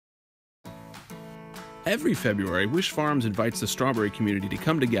Every February, Wish Farms invites the strawberry community to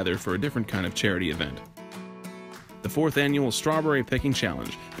come together for a different kind of charity event. The 4th annual Strawberry Picking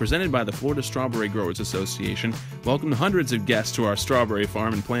Challenge, presented by the Florida Strawberry Growers Association, welcomed hundreds of guests to our strawberry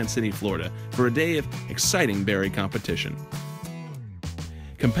farm in Plant City, Florida, for a day of exciting berry competition.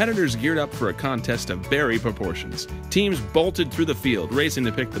 Competitors geared up for a contest of berry proportions. Teams bolted through the field, racing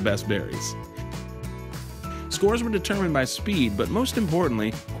to pick the best berries. Scores were determined by speed, but most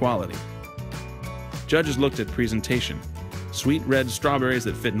importantly, quality. Judges looked at presentation, sweet red strawberries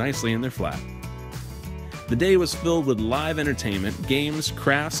that fit nicely in their flat. The day was filled with live entertainment, games,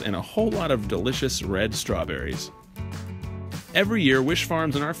 crafts, and a whole lot of delicious red strawberries. Every year, Wish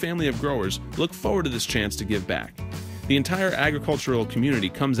Farms and our family of growers look forward to this chance to give back. The entire agricultural community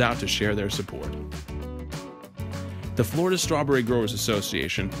comes out to share their support. The Florida Strawberry Growers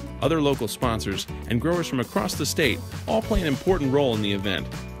Association, other local sponsors, and growers from across the state all play an important role in the event.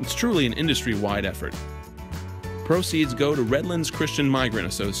 It's truly an industry-wide effort. Proceeds go to Redlands Christian Migrant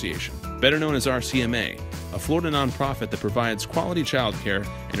Association, better known as RCMA, a Florida nonprofit that provides quality childcare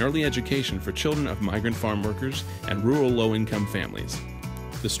and early education for children of migrant farm workers and rural low-income families.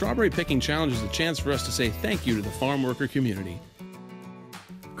 The Strawberry Picking Challenge is a chance for us to say thank you to the farm worker community.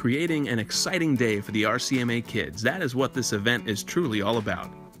 Creating an exciting day for the RCMA kids, that is what this event is truly all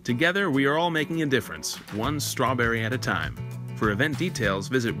about. Together, we are all making a difference, one strawberry at a time. For event details,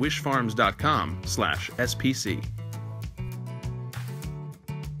 visit wishfarms.com/SPC.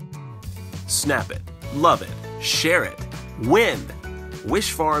 Snap it, love it, share it, win! Wish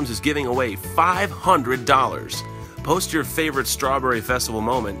Farms is giving away $500. Post your favorite Strawberry Festival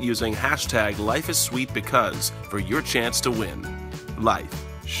moment using #LifeIsSweetBecause for your chance to win. Life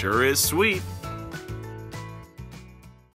sure is sweet.